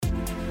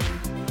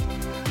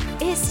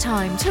It's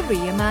time to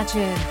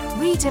reimagine,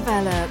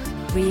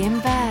 redevelop,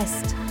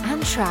 reinvest,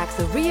 and track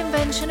the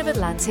reinvention of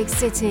Atlantic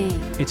City.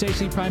 It's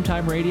AC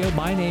Primetime Radio.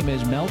 My name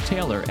is Mel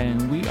Taylor,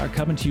 and we are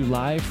coming to you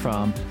live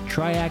from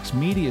Triax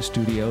Media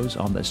Studios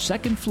on the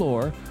second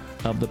floor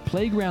of the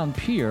Playground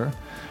Pier,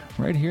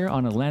 right here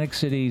on Atlantic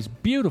City's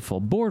beautiful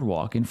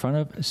boardwalk in front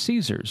of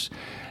Caesars.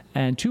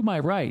 And to my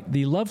right,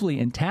 the lovely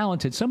and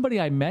talented somebody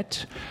I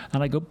met,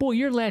 and I go, boy,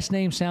 your last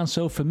name sounds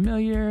so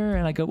familiar.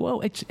 And I go, whoa,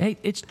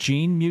 it's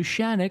Jean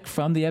Mushanek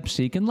from the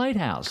Epseekin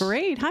Lighthouse.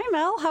 Great. Hi,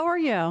 Mel. How are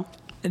you?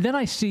 And then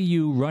I see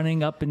you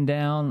running up and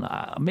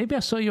down. Maybe I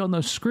saw you on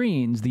those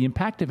screens, the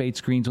Impactivate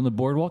screens on the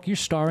boardwalk. You're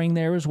starring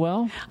there as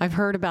well? I've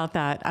heard about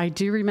that. I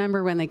do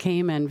remember when they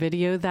came and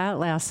videoed that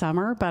last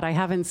summer, but I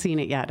haven't seen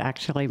it yet,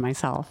 actually,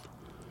 myself.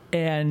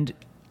 And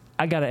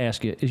I got to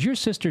ask you, is your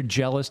sister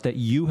jealous that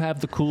you have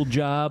the cool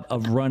job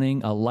of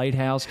running a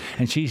lighthouse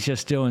and she's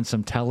just doing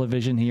some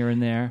television here and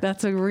there?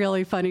 That's a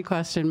really funny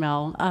question,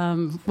 Mel.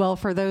 Well,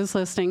 for those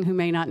listening who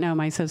may not know,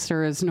 my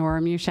sister is Nora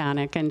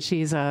Mushanek, and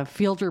she's a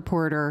field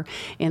reporter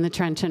in the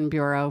Trenton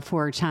Bureau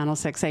for Channel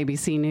 6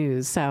 ABC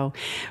News. So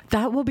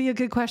that will be a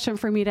good question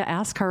for me to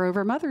ask her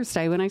over Mother's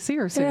Day when I see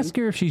her soon. Ask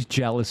her if she's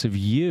jealous of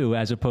you,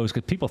 as opposed,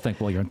 because people think,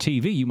 well, you're on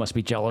TV, you must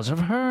be jealous of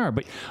her.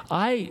 But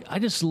I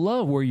just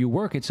love where you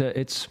work.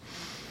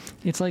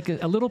 It's like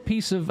a little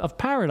piece of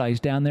paradise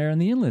down there in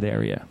the inlet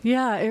area.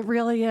 Yeah, it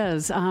really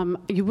is.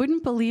 You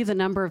wouldn't believe the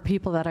number of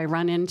people that I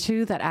run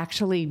into that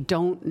actually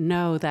don't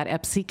know that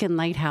Epseekin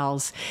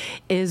Lighthouse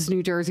is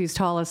New Jersey's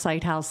tallest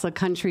lighthouse, the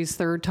country's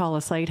third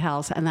tallest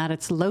lighthouse, and that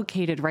it's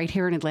located right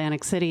here in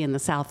Atlantic City in the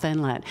South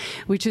Inlet,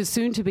 which is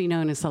soon to be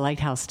known as the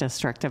Lighthouse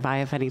District, if I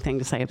have anything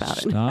to say about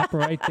it. Stop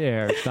right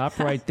there. Stop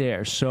right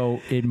there.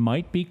 So it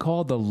might be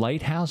called the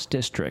Lighthouse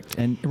District.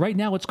 And right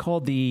now it's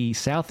called the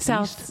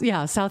Southeast?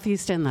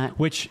 Southeast Inlet.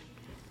 Which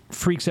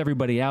freaks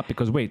everybody out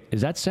because, wait,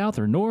 is that south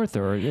or north,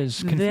 or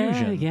is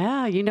confusion?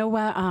 Yeah, you know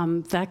what?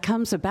 That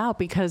comes about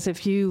because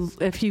if you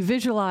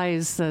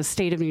visualize the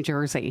state of New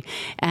Jersey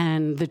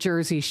and the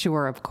Jersey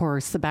Shore, of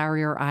course, the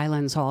Barrier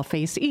Islands all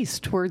face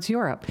east towards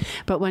Europe.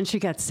 But once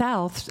you get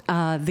south,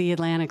 the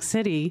Atlantic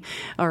City,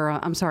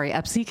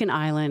 Epseekin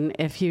Island,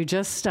 if you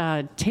just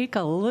take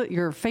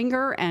your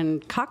finger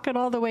and cock it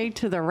all the way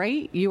to the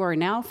right, you are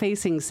now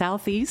facing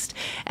southeast,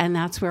 and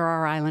that's where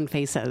our island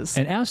faces.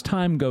 And as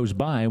time goes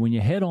by, when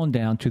you head on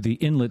down to the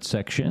inlet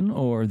section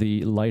or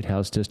the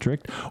Lighthouse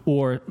District,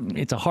 or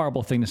it's a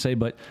horrible thing to say,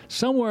 but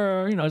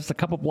somewhere, it's a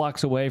couple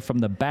blocks away from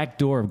the back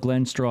door of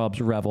Glenn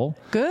Straub's Revel.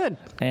 Good.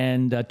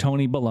 And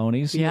Tony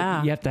Baloney's.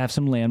 Yeah. You have to have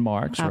some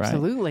landmarks,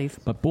 Absolutely. Right?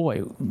 But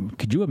boy,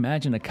 could you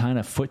imagine the kind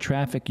of foot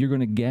traffic you're going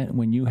to get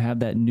when you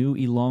have that new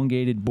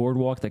elongated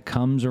boardwalk that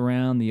comes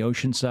around the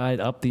ocean side,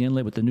 up the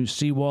inlet with the new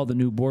seawall, the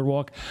new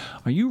boardwalk?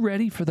 Are you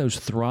ready for those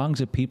throngs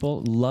of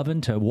people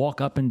loving to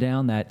walk up and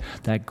down that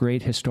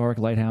great historic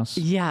lighthouse?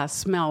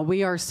 Yes, Mel,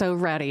 we are so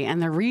ready. And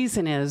the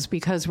reason is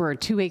because we're a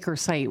 2-acre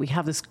site. We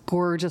have this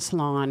gorgeous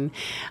lawn.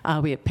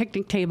 We have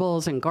picnic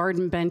tables and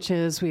garden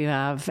benches. We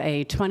have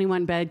a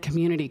 21-bed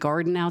community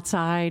garden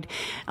outside,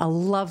 a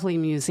lovely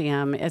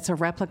museum. It's a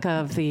replica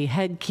of the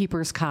head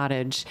keeper's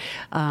cottage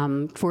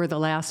for the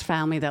last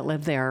family that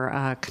lived there.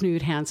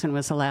 Knut Hansen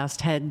was the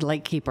last head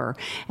lightkeeper.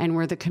 And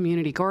where the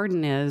community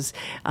garden is,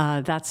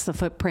 that's the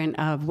footprint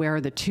of where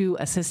the 2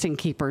 assistant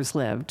keepers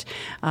lived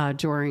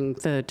during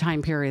the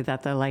time period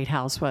that the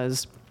lighthouse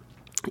was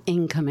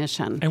in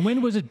commission. And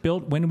when was it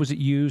built? When was it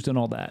used and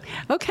all that?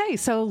 Okay,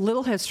 so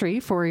little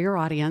history for your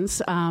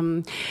audience.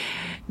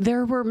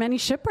 There were many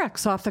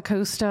shipwrecks off the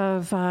coast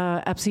of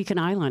Epseekin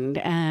Island,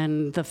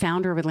 and the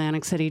founder of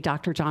Atlantic City,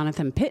 Dr.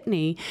 Jonathan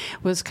Pitney,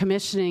 was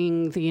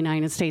commissioning the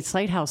United States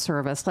Lighthouse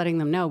Service, letting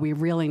them know we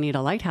really need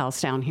a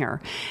lighthouse down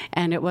here.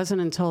 And it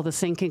wasn't until the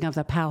sinking of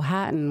the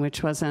Powhatan,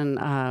 which was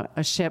a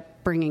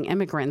ship bringing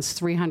immigrants,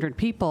 300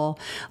 people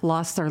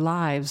lost their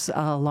lives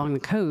along the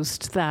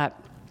coast, that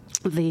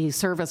the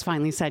service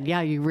finally said,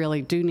 yeah, you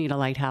really do need a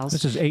lighthouse.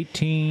 This is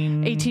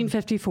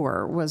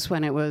 1854 was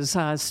when it was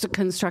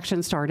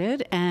construction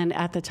started. And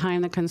at the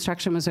time, the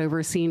construction was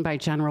overseen by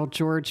General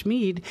George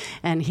Meade,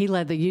 and he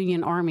led the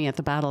Union Army at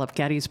the Battle of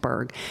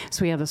Gettysburg.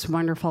 So we have this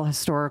wonderful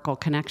historical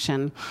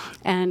connection.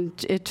 And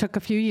it took a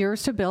few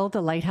years to build.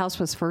 The lighthouse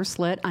was first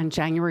lit on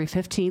January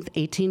 15th,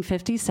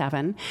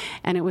 1857,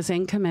 and it was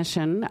in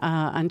commission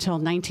until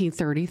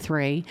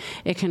 1933.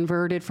 It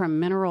converted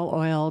from mineral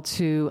oil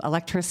to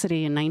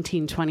electricity in 1925.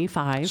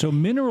 So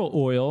mineral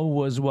oil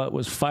was what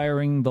was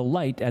firing the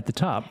light at the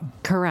top.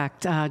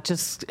 Correct.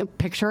 Just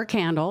picture a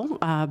candle,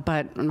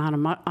 but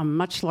on a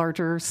much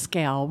larger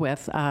scale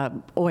with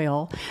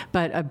oil,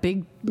 but a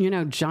big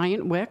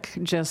giant wick,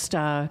 just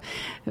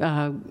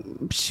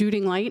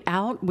shooting light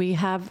out. We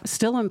have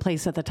still in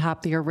place at the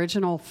top the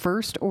original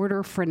first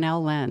order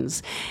Fresnel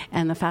lens.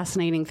 And the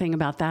fascinating thing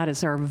about that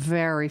is there are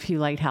very few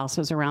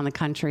lighthouses around the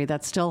country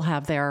that still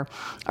have their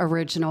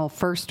original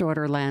first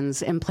order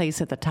lens in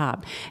place at the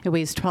top. It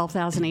weighs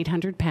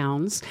 12,800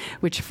 pounds,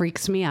 which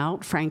freaks me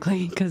out,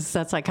 frankly, because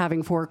that's like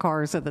having 4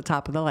 cars at the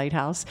top of the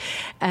lighthouse.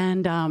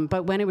 And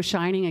but when it was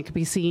shining, it could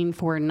be seen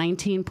for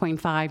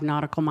 19.5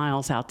 nautical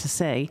miles out to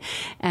sea.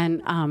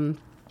 And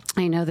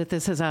I know that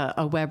this is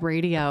a web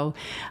radio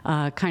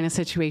kind of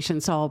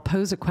situation, so I'll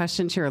pose a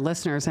question to your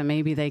listeners, and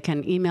maybe they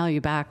can email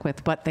you back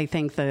with what they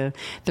think the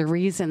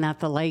reason that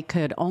the light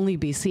could only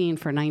be seen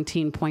for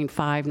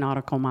 19.5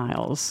 nautical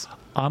miles.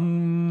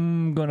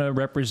 I'm going to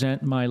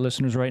represent my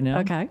listeners right now.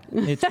 Okay.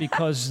 It's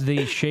because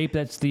the shape,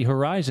 that's the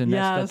horizon.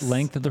 That's Yes. that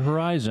length of the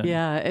horizon.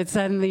 Yeah, it's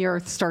then the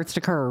Earth starts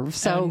to curve.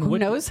 So And who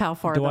what- knows how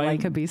far do the I- light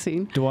could be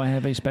seen? Do I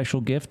have a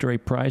special gift or a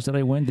prize that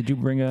I win? Did you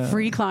bring a...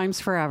 Free climbs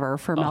forever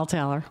for Mel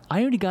Taylor.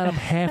 I already got up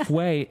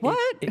halfway. What?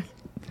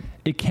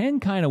 It can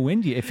kind of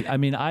wind you.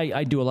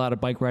 I do a lot of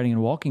bike riding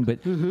and walking, but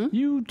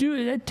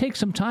it takes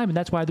some time, and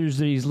that's why there's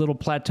these little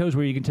plateaus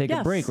where you can take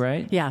a break,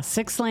 right? Yeah,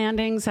 6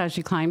 landings. As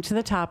you climb to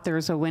the top,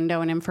 there's a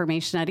window and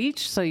information at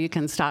each, so you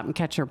can stop and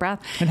catch your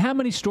breath. And how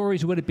many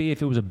stories would it be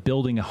if it was a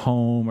building, a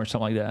home, or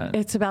something like that?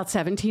 It's about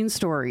 17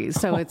 stories,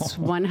 so it's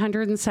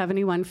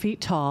 171 feet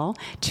tall,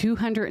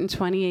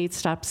 228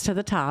 steps to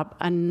the top,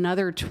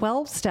 another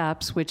 12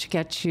 steps, which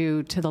gets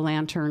you to the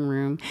lantern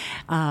room,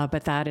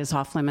 but that is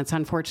off limits,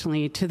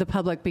 unfortunately, to the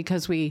public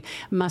because we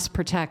must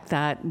protect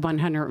that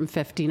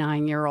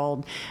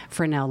 159-year-old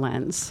Fresnel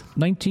lens.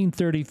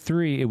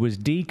 1933, it was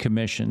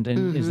decommissioned,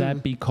 and is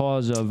that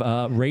because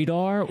of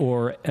radar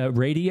or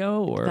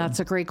radio? Or That's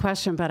a great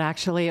question, but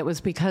actually it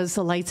was because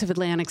the lights of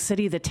Atlantic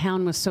City, the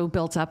town was so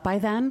built up by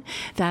then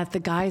that the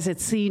guys at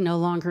sea no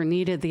longer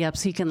needed the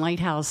Upseekin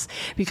Lighthouse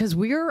because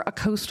we're a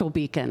coastal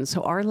beacon,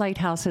 so our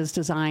lighthouse is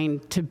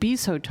designed to be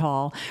so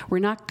tall. We're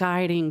not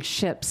guiding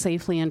ships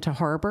safely into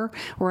harbor.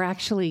 We're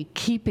actually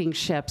keeping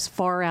ships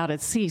far out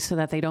at sea so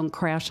that they don't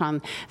crash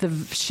on the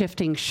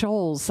shifting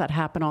shoals that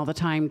happen all the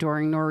time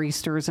during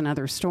nor'easters and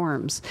other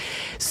storms.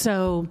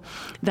 So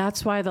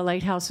that's why the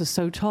lighthouse is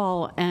so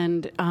tall.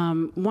 And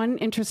one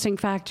interesting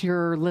fact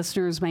your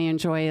listeners may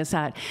enjoy is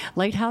that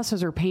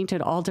lighthouses are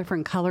painted all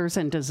different colors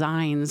and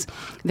designs.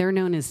 They're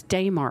known as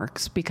day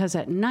marks because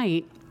at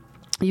night,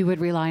 you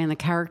would rely on the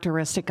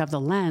characteristic of the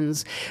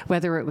lens,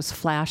 whether it was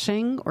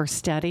flashing or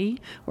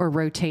steady or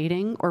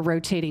rotating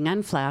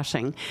and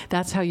flashing.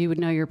 That's how you would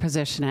know your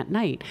position at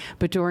night.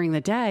 But during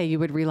the day, you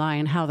would rely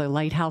on how the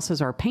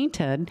lighthouses are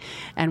painted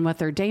and what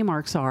their day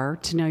marks are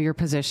to know your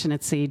position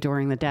at sea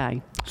during the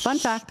day. Fun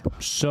fact.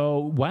 So,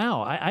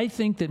 wow. I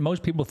think that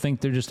most people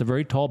think they're just a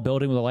very tall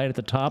building with a light at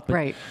the top. But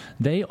Right.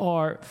 They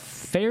are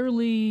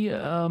fairly,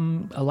 a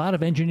lot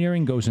of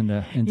engineering goes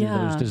into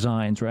those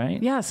designs,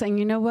 right? Yes, and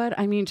you know what?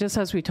 I mean, just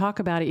as we talk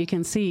about it, you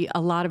can see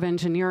a lot of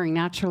engineering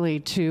naturally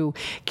to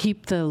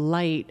keep the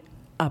light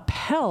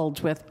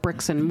upheld with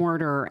bricks and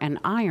mortar and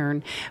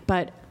iron,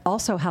 but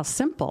also how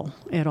simple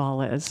it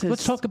all is.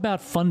 Let's talk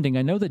about funding.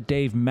 I know that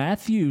Dave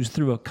Matthews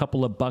threw a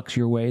couple of bucks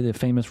your way, the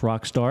famous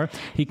rock star.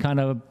 He kind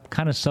of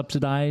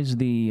subsidized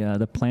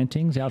the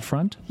plantings out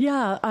front.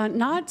 Yeah,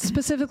 not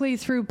specifically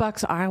through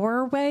bucks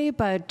our way,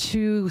 but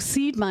to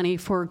seed money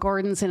for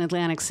gardens in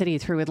Atlantic City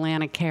through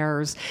Atlantic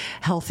Cares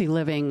Healthy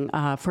Living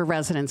for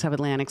residents of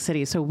Atlantic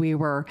City. So we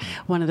were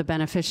one of the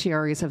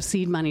beneficiaries of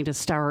seed money to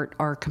start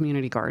our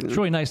community garden. It's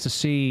really nice to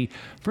see,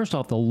 first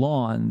off, the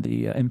lawn,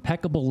 the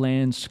impeccable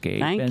landscape,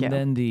 Thank you.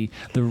 then the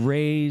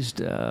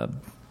raised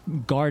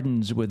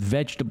gardens with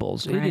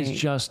vegetables. It is Right.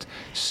 just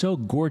so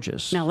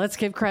gorgeous. Now, let's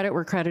give credit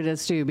where credit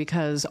is due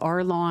because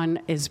our lawn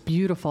is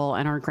beautiful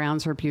and our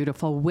grounds are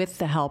beautiful with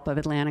the help of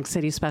Atlantic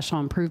City Special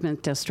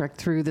Improvement District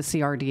through the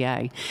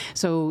CRDA.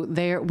 So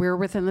we're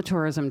within the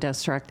tourism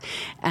district,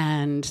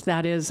 and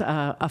that is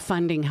a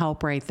funding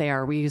help right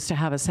there. We used to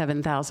have a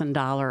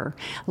 $7,000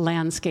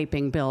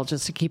 landscaping bill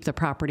just to keep the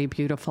property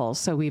beautiful.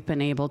 So we've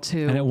been able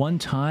to... And at one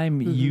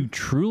time, you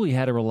truly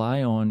had to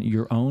rely on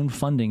your own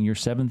funding, your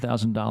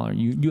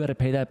 $7,000. You had to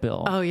pay that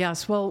bill. Oh,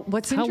 yes. Well,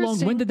 what's How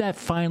interesting... long? When did that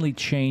finally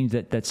change?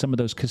 That some of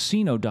those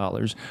casino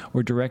dollars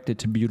were directed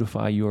to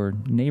beautify your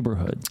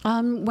neighborhood?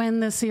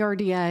 When the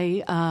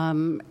CRDA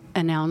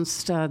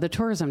announced the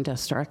tourism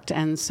district.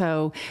 And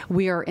so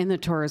we are in the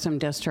tourism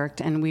district,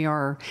 and we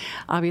are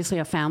obviously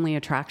a family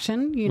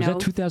attraction. Was that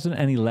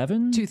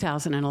 2011?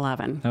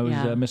 2011. That was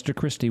yeah. Mr.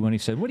 Christie when he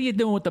said, "What are you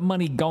doing with the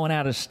money going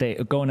out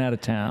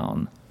of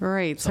town?"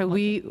 Right. So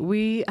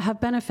we have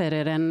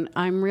benefited, and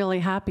I'm really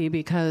happy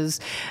because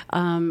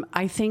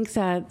I think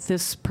that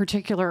this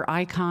particular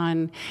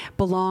icon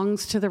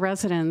belongs to the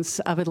residents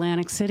of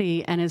Atlantic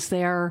City and is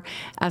there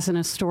as an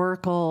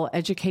historical,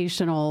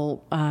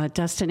 educational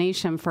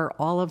destination for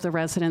all of the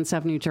residents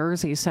of New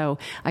Jersey. So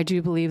I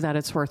do believe that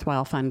it's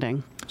worthwhile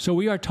funding. So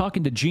we are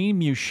talking to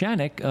Gene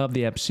Mushanek of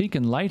the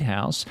Absecon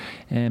Lighthouse,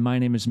 and my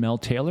name is Mel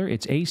Taylor.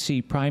 It's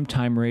AC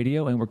Primetime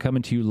Radio, and we're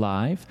coming to you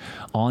live,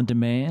 on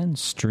demand,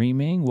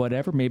 streaming,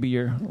 whatever. Maybe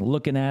you're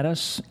looking at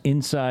us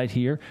inside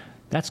here.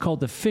 That's called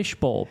the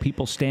Fishbowl.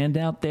 People stand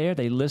out there,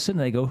 they listen, and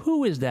they go,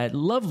 who is that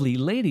lovely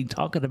lady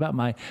talking about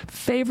my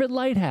favorite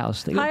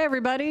lighthouse? They go, Hi,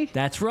 everybody.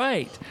 That's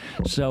right.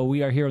 So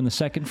we are here on the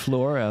second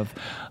floor of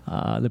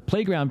the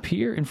Playground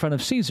Pier in front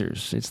of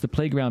Caesars. It's the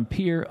Playground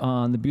Pier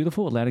on the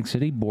beautiful Atlantic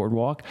City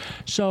Boardwalk.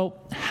 So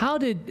how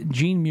did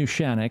Gene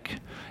Mushanek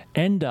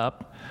end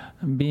up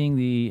being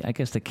the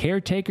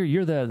caretaker?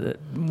 You're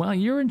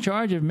you're in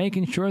charge of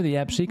making sure the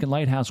Absecon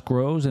Lighthouse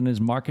grows and is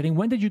marketing.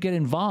 When did you get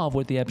involved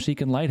with the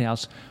Absecon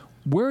Lighthouse?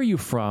 Where are you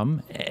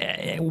from?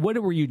 What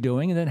were you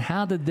doing? And then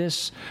how did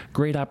this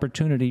great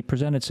opportunity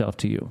present itself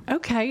to you?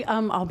 Okay,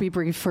 I'll be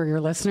brief for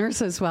your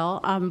listeners as well.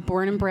 I'm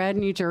born and bred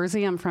in New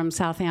Jersey. I'm from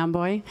South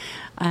Amboy,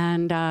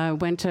 and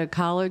went to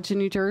college in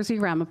New Jersey,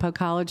 Ramapo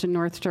College in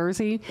North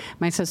Jersey.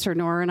 My sister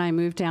Nora and I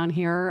moved down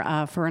here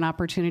for an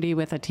opportunity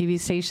with a TV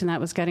station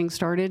that was getting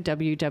started,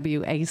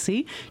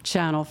 WWAC,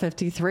 Channel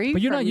 53,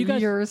 but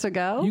years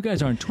ago. You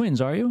guys aren't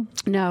twins, are you?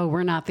 No,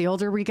 we're not. The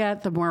older we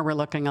get, the more we're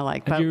looking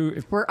alike. But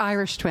we're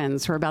Irish twins.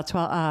 We're about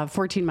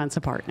 14 months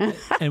apart.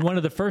 And one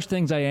of the first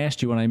things I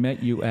asked you when I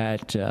met you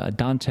at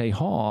Dante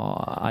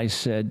Hall, I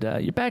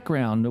said, your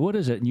background, what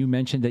is it? And you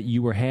mentioned that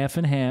you were half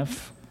and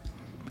half.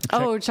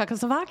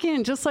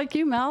 Czechoslovakian, just like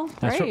you, Mel.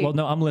 That's right. Well,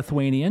 no, I'm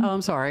Lithuanian. Oh,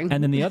 I'm sorry.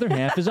 And then the other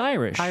half is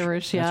Irish.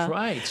 Irish, yeah. That's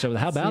right. So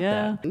how about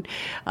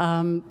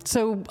that?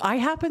 So I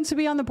happen to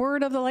be on the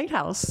board of the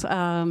Lighthouse.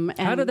 And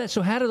how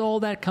did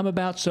all that come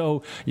about?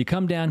 So you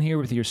come down here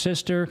with your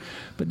sister,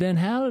 but then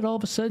how did all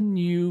of a sudden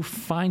you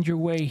find your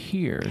way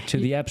here to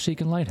the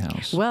Absecon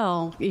Lighthouse?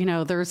 Well,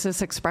 there's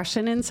this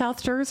expression in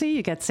South Jersey,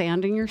 you get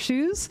sand in your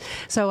shoes.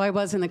 So I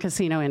was in the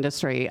casino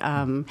industry.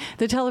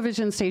 The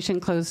television station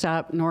closed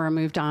up. Nora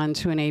moved on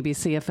to an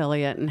ABC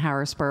affiliate in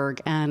Harrisburg,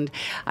 and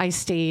I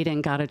stayed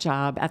and got a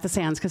job at the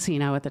Sands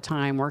Casino at the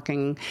time,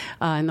 working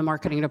in the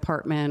marketing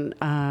department.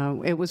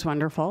 It was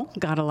wonderful.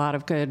 Got a lot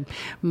of good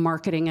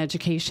marketing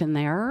education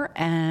there,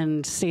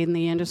 and stayed in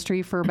the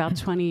industry for about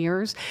 20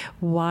 years.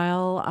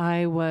 While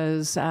I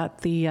was at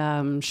the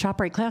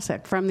ShopRite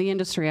Classic, from the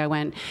industry, I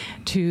went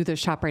to the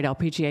ShopRite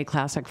LPGA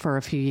Classic for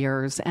a few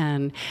years,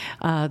 and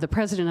the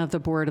president of the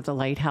board of the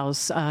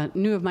Lighthouse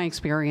knew of my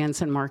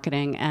experience in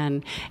marketing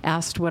and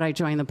asked would I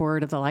join the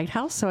board of the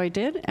Lighthouse, so I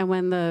did. And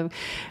when the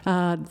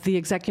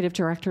executive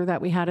director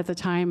that we had at the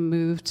time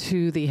moved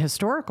to the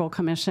Historical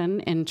Commission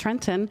in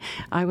Trenton,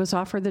 I was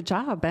offered the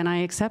job, and I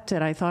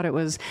accepted. I thought it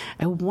was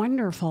a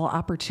wonderful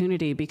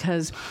opportunity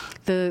because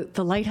the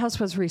Lighthouse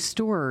was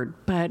restored,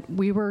 but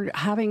we were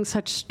having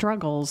such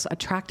struggles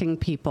attracting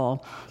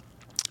people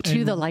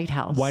to the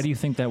Lighthouse. Why do you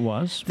think that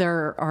was?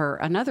 There are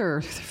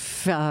another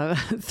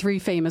three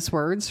famous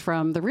words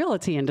from the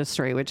realty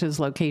industry, which is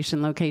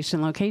location,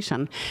 location,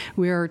 location.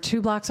 We are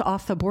 2 blocks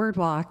off the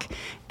boardwalk,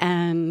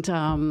 and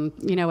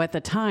at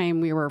the time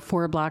we were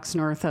 4 blocks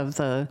north of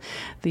the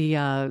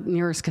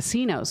nearest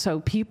casino. So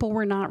people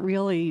were not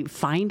really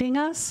finding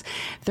us.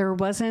 There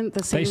wasn't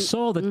the same. They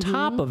saw the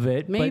top of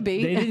it, maybe,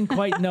 but they didn't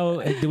quite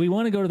know. Do we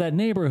want to go to that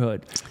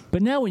neighborhood?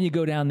 But now, when you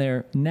go down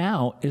there,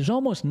 now there's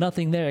almost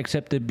nothing there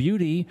except the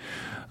beauty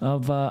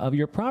of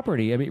your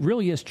property. I mean, it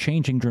really is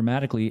changing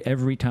dramatically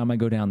every time I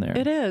go down there.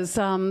 It is.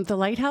 The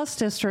Lighthouse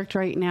District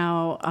right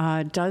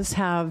now does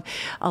have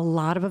a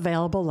lot of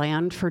available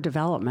land for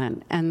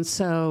development. And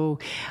so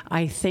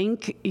I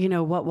think,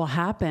 what will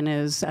happen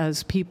is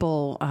as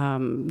people,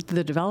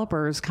 the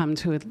developers come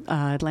to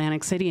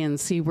Atlantic City and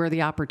see where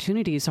the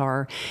opportunities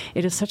are,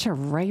 it is such a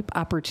ripe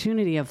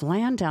opportunity of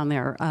land down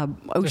there.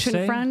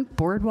 Oceanfront,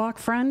 boardwalk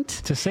front.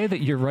 To say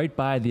that you're right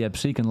by the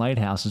Absecon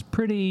Lighthouse is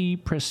pretty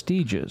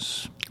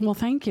prestigious. Well,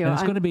 thank you. And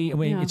it's going to be,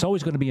 it's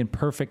always going to be in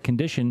perfect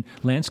condition,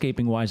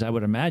 landscaping-wise, I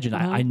would imagine.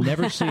 I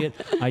never see it.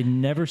 I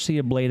never see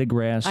a blade of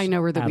grass. I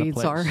know where the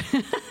weeds are.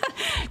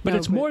 But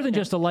it's more than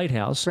just a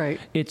lighthouse. Right.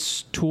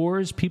 It's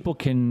tours. People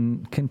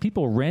can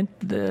people rent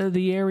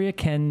the area?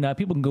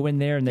 People can go in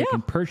there and they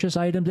can purchase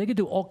items? They can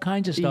do all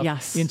kinds of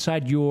stuff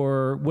inside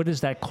your, what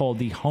is that called?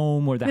 The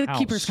home or the house?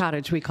 The Keeper's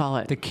Cottage, we call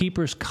it. The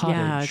Keeper's Cottage.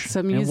 Yeah, it's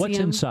a museum. And what's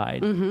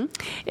inside? Mm-hmm.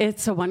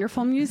 It's a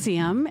wonderful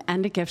museum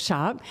and a gift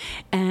shop.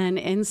 And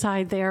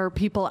inside there,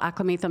 people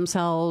acclimate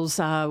themselves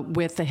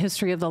with the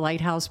history of the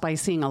lighthouse by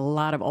seeing a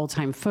lot of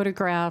old-time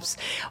photographs,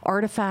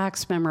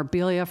 artifacts,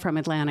 memorabilia from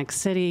Atlantic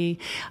City,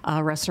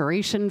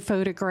 restoration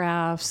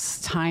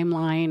photographs,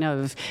 timeline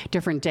of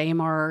different day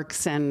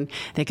marks, and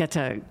they get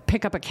to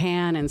pick up a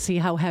can and see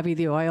how heavy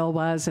the oil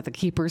was that the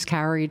keepers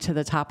carried to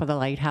the top of the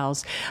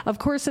lighthouse. Of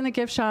course, in the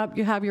gift shop,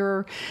 you have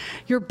your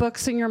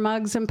books and your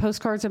mugs and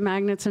postcards and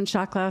magnets and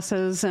shot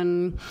glasses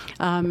and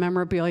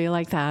memorabilia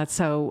like that.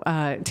 So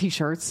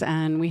T-shirts,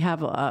 and we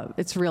have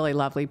it's really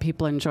lovely.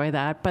 People enjoy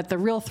that. But the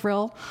real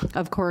thrill,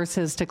 of course,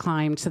 is to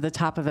climb to the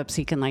top of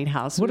Absecon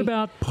Lighthouse. What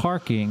about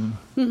parking?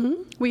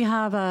 We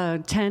have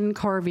a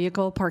 10-car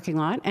vehicle parking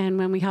lot, and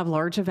when we have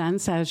large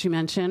events, as you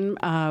mentioned,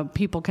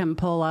 people can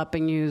pull up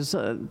and use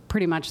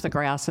pretty much the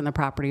grass and the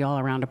property all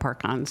around to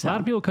park on. So. A lot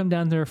of people come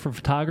down there for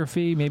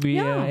photography, maybe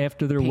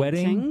after their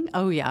wedding.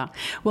 Oh, yeah.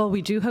 Well,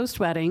 we do host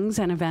weddings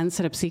and events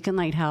at Absecon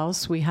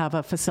Lighthouse. We have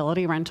a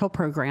facility rental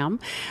program.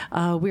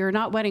 We are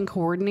not wedding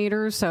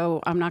coordinators,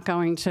 so I'm not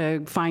going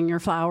to find your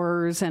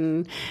flowers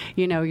and,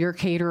 your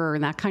caterer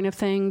and that kind of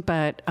thing,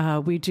 but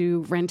we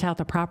do rent out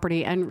the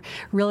property. And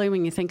really,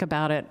 when you think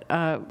about it,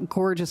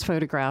 gorgeous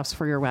photographs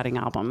for your wedding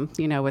album,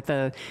 with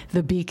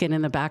the beacon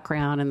in the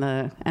background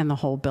and the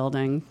whole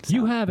building. So.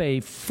 You have a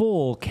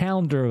full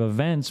calendar of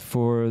events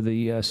for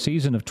the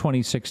season of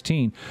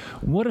 2016.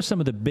 What are some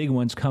of the big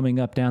ones coming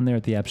up down there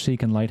at the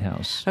Absecon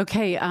Lighthouse?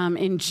 Okay,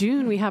 in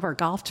June, we have our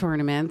golf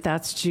tournament.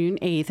 That's June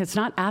 8th. It's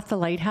not at the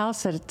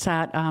Lighthouse. It's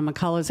at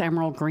McCullough's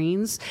Emerald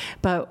Greens.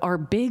 But our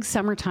big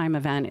summertime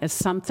event is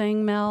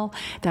something, Mel,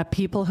 that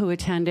people who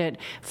attend it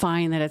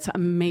find that it's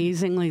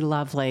amazingly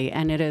lovely.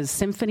 And it is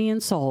Symphony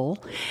and Soul.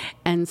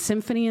 And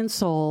Symphony and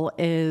Soul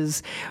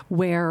is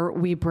where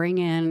we bring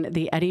in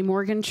the Eddie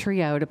Morgan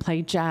Trio to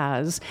play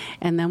jazz.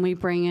 And then we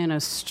bring in a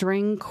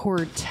string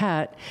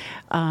quartet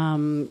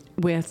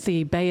with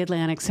the Bay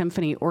Atlantic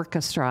Symphony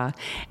Orchestra.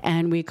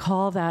 And we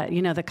call that,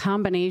 the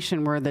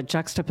combination where the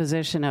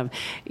juxtaposition of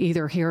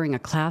either hearing a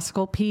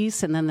classical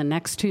piece and then the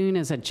next tune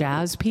is a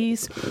jazz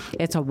piece.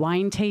 It's a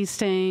wine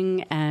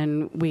tasting,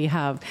 and we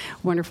have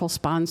wonderful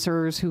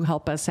sponsors who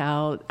help us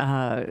out.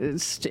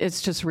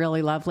 It's just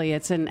really lovely.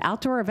 It's an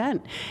outdoor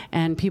event,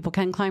 and people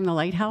can climb the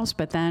lighthouse,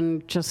 but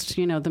then just,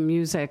 the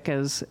music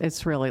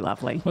it's really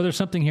lovely. Well, there's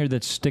something here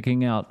that's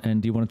sticking out,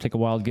 and do you want to take a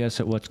wild guess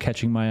at what's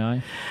catching my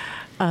eye?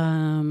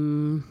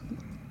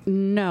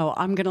 No,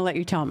 I'm going to let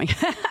you tell me.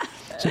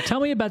 So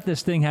tell me about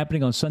this thing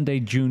happening on Sunday,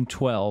 June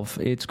 12th.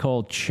 It's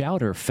called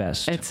Chowder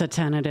Fest. It's a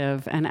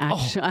tentative, and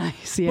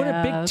actually, what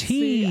a big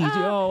tease!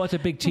 That's a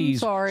big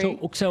tease. I'm sorry.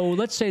 So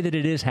let's say that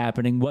it is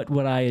happening. What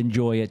would I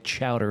enjoy at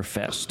Chowder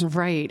Fest?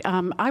 Right.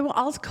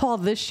 I'll call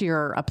this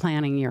year a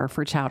planning year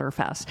for Chowder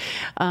Fest.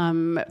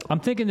 I'm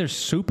thinking there's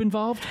soup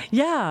involved.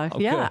 Yeah,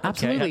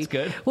 absolutely. Okay, that's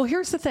good. Well,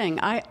 here's the thing.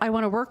 I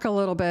want to work a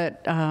little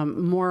bit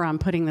more on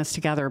putting this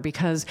together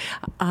because,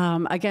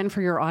 again,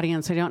 for your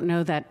audience, I don't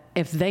know that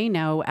if they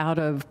know out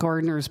of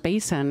Gardner's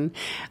Basin,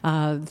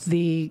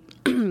 the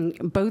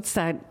boats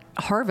that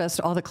harvest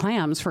all the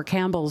clams for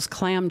Campbell's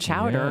clam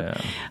chowder,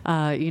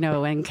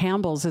 and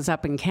Campbell's is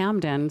up in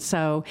Camden.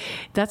 So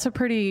that's a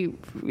pretty,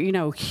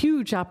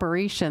 huge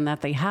operation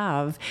that they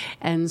have.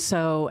 And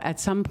so at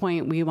some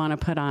point we want to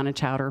put on a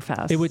chowder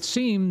fest. It would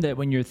seem that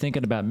when you're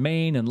thinking about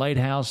Maine and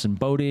lighthouse and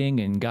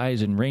boating and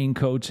guys in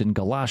raincoats and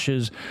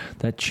galoshes,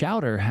 that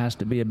chowder has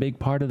to be a big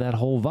part of that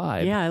whole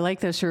vibe. Yeah, I like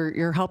this.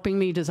 You're helping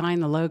me design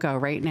the logo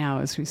right now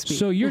as we speak.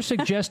 So you're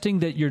suggesting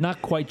that you're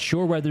not quite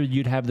sure whether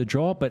you'd have the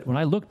draw, but when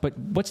I looked,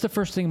 what's the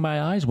first thing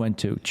my eyes went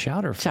to?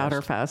 Chowder Fest.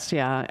 Chowder Fest,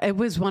 yeah. It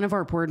was one of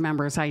our board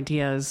members'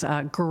 ideas.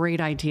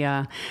 Great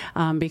idea,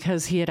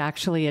 because he had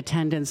actually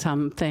attended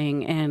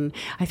something, and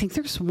I think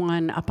there's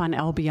one up on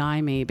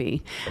LBI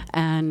maybe.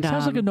 And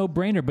sounds like a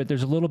no-brainer, but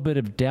there's a little bit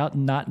of doubt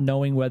not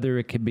knowing whether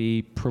it could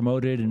be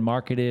promoted and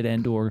marketed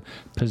and or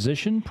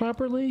positioned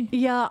properly.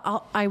 Yeah,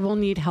 I will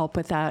need help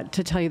with that,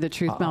 to tell you the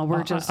truth, Mel.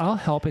 I'll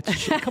help.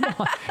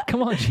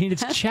 Come on, Gene.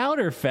 It's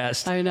Chowder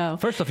Fest. I know.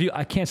 First off,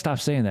 I can't stop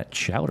saying that,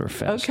 Chowder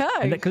Fest.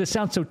 Okay. Because it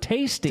sounds so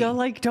tasty.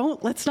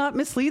 Let's not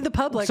mislead the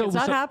public. It's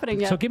not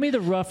happening yet. So give me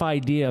the rough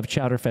idea of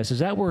Chowder Fest. Is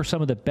that where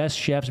some of the best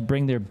chefs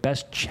bring their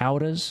best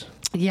chowders?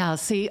 Yeah,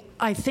 see,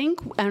 I think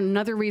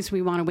another reason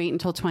we want to wait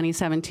until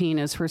 2017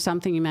 is for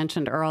something you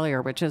mentioned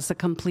earlier, which is the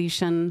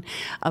completion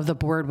of the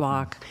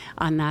boardwalk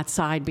on that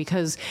side,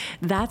 because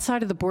that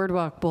side of the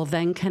boardwalk will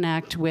then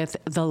connect with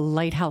the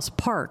Lighthouse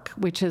Park,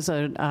 which is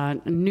a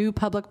new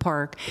public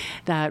park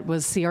that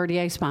was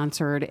CRDA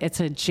sponsored. It's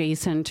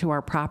adjacent to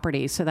our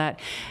property, so that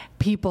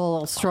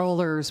people,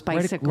 strollers,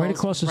 bicycles, right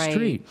across the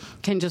street,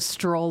 can just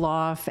stroll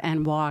off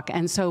and walk.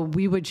 And so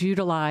we would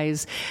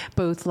utilize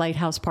both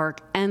Lighthouse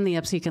Park and the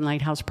Absecon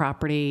Lighthouse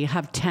property,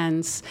 have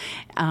tents,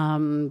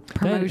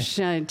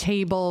 promotion,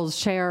 tables,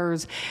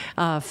 chairs,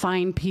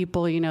 find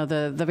people,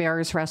 the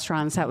various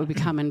restaurants that would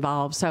become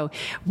involved. So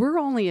we're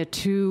only a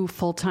 2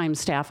 full-time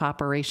staff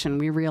operation.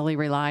 We really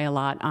rely a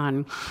lot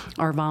on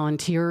our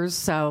volunteers.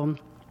 So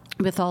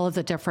with all of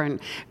the different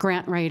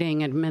grant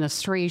writing,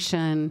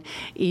 administration,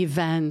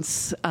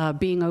 events,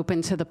 being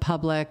open to the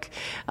public,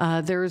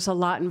 there's a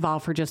lot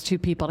involved for just 2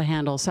 people to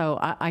handle. So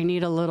I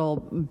need a little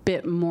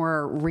bit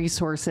more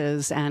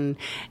resources and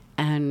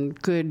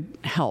good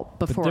help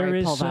before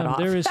I pull that off.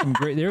 There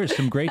is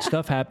some great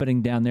stuff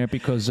happening down there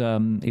because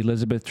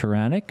Elizabeth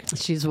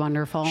Taranik, she's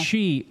wonderful.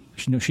 She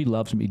She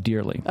loves me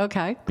dearly.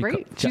 Okay,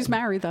 great. She's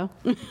married, though.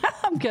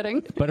 I'm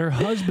kidding. But her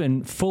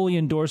husband fully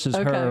endorses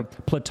her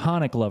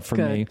platonic love for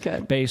me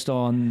based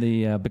on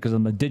because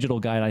I'm a digital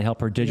guide. I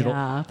help her digital.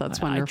 Yeah,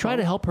 that's wonderful. I try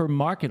to help her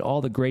market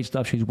all the great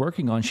stuff she's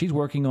working on. She's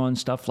working on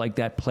stuff like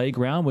that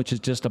playground, which is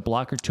just a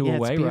block or two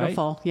away, it's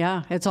beautiful. right?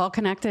 Yeah, it's all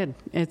connected.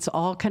 It's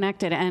all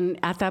connected. And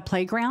at that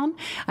playground,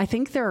 I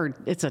think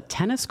it's a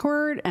tennis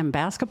court and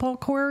basketball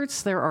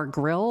courts. There are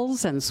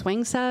grills and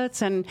swing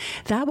sets, and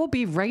that will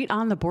be right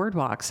on the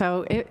boardwalk.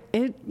 So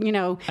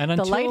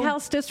the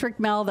Lighthouse District,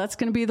 Mel, that's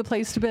going to be the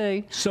place to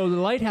be. So the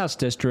Lighthouse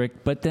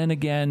District, but then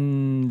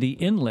again, the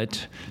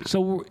inlet.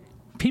 So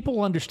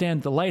people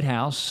understand the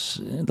Lighthouse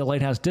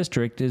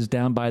District is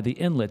down by the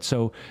inlet.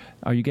 So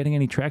are you getting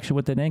any traction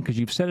with that name? Because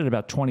you've said it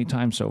about 20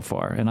 times so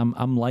far, and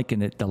I'm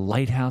liking it. The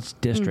Lighthouse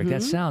District.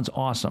 That sounds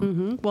awesome.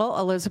 Mm-hmm. Well,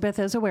 Elizabeth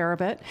is aware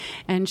of it,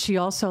 and she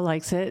also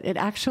likes it. It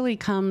actually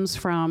comes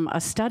from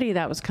a study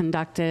that was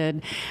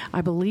conducted,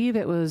 I believe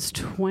it was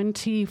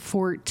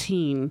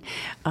 2014.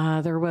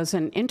 There was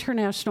an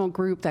international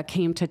group that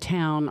came to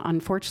town.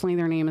 Unfortunately,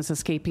 their name is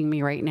escaping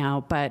me right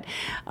now, but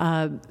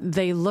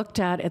they looked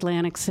at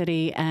Atlantic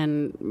City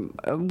and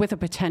with a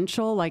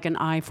potential, like an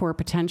eye for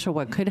potential,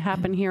 what could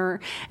happen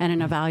here, and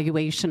an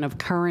evaluation of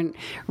current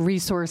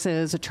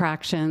resources,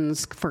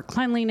 attractions for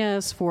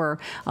cleanliness, for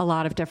a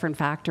lot of different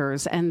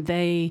factors. And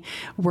they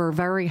were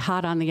very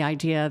hot on the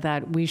idea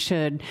that we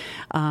should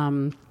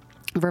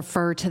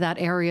refer to that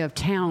area of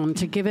town,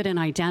 to give it an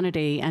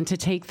identity, and to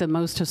take the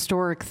most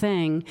historic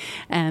thing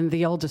and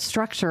the oldest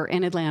structure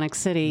in Atlantic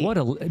City.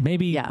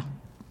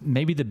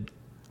 Maybe the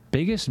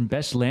biggest and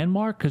best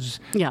landmark? Because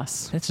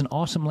yes, it's an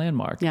awesome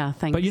landmark. Yeah,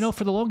 thanks. But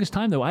for the longest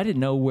time, though, I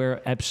didn't know where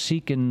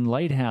Absecon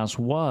Lighthouse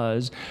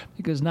was,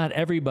 because not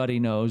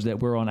everybody knows that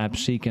we're on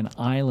Absecon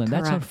Island.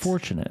 Correct. That's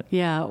unfortunate.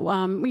 Yeah,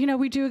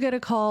 we do get a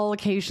call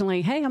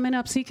occasionally, hey, I'm in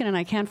Absecon and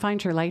I can't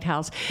find your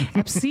lighthouse.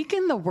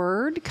 Absecon, the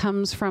word,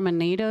 comes from a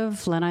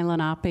native Lenni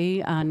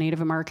Lenape,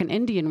 Native American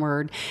Indian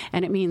word,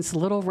 and it means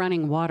little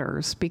running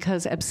waters,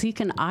 because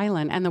Absecon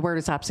Island, and the word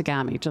is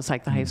Absegami, just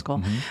like the high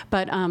school,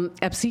 but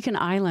Absecon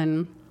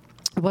Island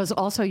was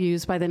also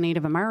used by the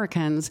Native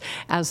Americans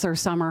as their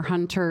summer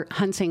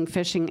hunting,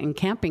 fishing, and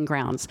camping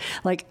grounds.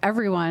 Like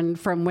everyone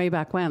from way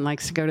back when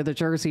likes to go to the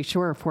Jersey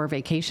Shore for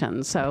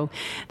vacation. So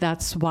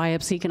that's why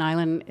Absecon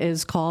Island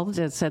is called.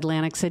 It's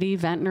Atlantic City,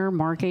 Ventnor,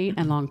 Margate,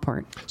 and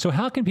Longport. So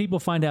how can people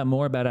find out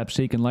more about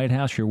Absecon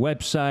Lighthouse, your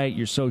website,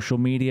 your social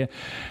media?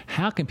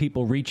 How can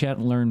people reach out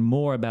and learn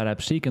more about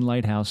Absecon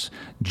Lighthouse,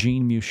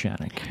 Jean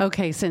Mushanek?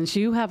 Okay, since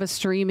you have a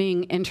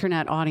streaming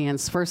internet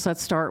audience, first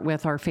let's start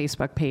with our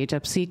Facebook page,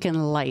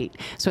 Absecon Light.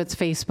 So it's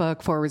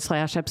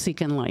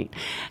Facebook.com/Absecon Light.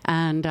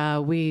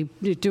 And we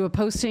do a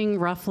posting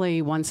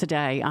roughly once a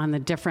day on the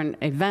different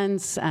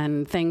events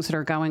and things that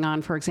are going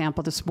on. For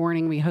example, this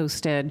morning we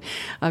hosted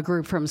a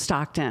group from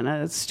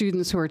Stockton,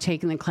 students who are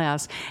taking the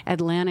class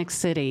Atlantic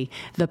City,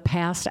 the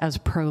Past as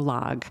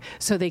Prologue.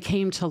 So they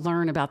came to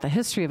learn about the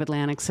history of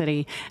Atlantic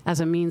City as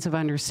a means of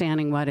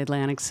understanding what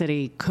Atlantic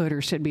City could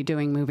or should be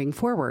doing moving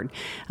forward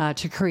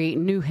to create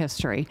new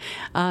history.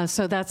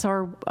 So that's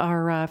our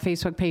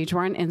Facebook page.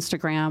 We're on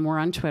Instagram, we're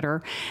on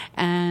Twitter,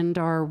 and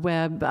our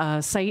web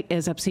site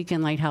is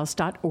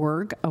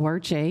abseconlighthouse.org.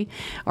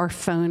 Our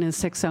phone is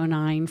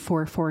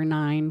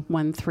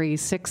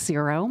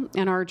 609-449-1360,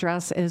 and our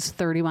address is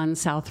 31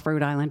 South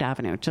Rhode Island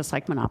Avenue, just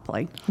like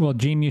Monopoly. Well,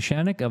 Jean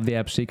Mushanek of the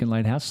Absecon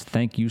Lighthouse,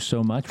 thank you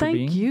so much for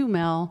being. Thank you,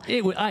 Mel.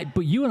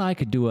 But you and I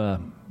could do a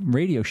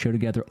radio show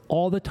together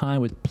all the time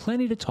with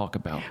plenty to talk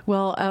about.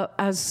 Well,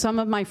 as some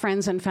of my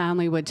friends and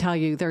family would tell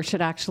you, there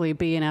should actually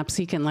be an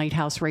Absecon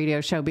Lighthouse radio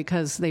show,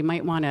 because they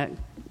might want to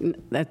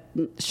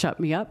shut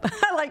me up.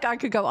 Like I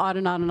could go on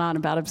and on and on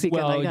about Absecon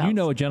Lighthouse. Well, you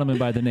know a gentleman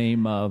by the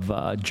name of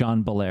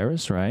John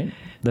Bolaris, right?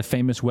 The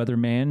famous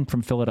weatherman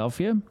from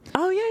Philadelphia.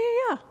 Oh,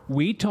 yeah.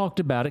 We talked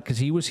about it because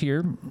he was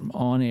here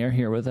on air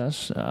here with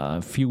us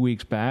a few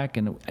weeks back,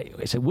 and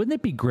I said, wouldn't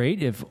it be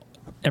great if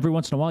every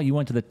once in a while you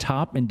went to the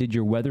top and did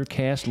your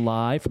weathercast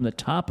live from the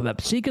top of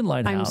Absecon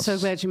Lighthouse? I'm so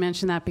glad you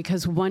mentioned that,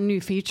 because one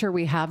new feature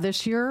we have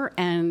this year,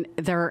 and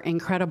they're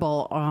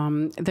incredible,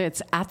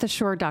 it's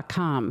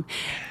attheshore.com,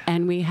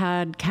 and we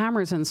had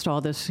cameras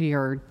installed this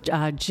year.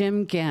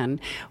 Jim Ginn,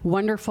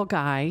 wonderful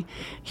guy.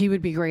 He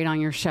would be great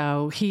on your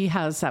show. He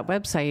has that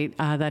website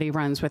that he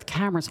runs with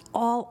cameras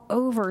all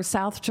over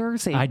South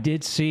Jersey. I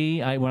did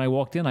see, when I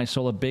walked in, I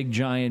saw a big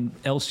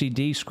giant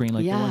LCD screen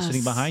like the one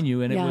sitting behind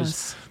you, and it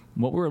was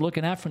what we were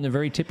looking at from the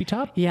very tippy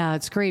top. Yeah,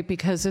 it's great,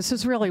 because this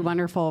is really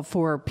wonderful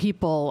for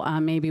people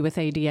maybe with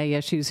ADA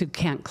issues who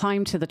can't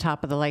climb to the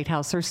top of the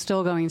lighthouse. They're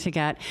still going to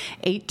get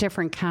 8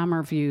 different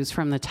camera views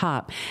from the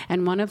top.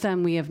 And one of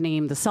them we have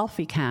named the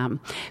selfie cam.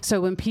 So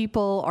when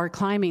people are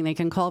climbing, they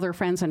can call their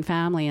friends and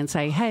family and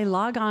say, hey,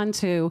 log on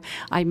to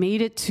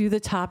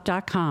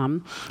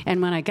imadeittothetop.com.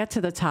 And when I get to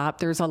the top,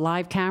 there's a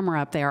live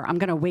camera up there. I'm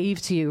going to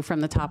wave to you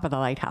from the top of the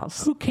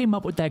lighthouse. Who came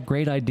up with that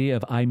great idea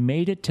of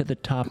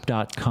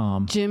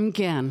imadeittothetop.com? Jim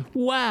Ginn.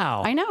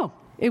 Wow. I know.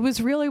 It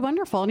was really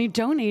wonderful, and he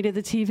donated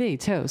the TV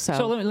too.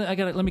 So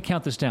let me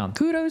count this down.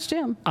 Kudos,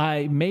 Jim.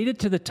 I made it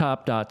to the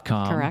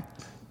top.com.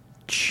 Correct.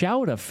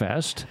 Chowda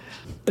Fest.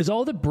 Is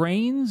all the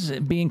brains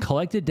being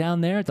collected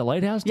down there at the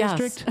Lighthouse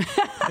District?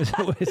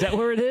 Is that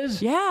where it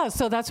is? Yeah,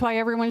 so that's why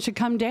everyone should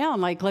come down.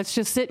 Like, let's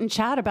just sit and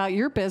chat about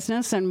your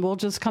business, and we'll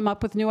just come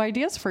up with new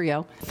ideas for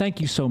you.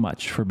 Thank you so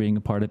much for being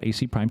a part of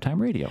AC Primetime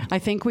Radio. I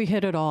think we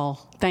hit it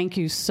all. Thank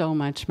you so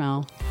much,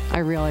 Mel. I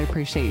really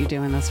appreciate you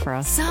doing this for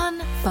us. Sun,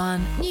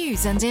 fun,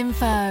 news and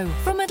info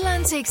from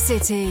Atlantic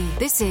City.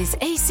 This is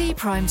AC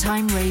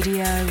Primetime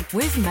Radio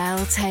with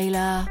Mel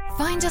Taylor.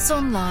 Find us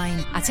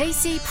online at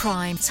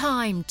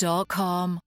acprimetime.com.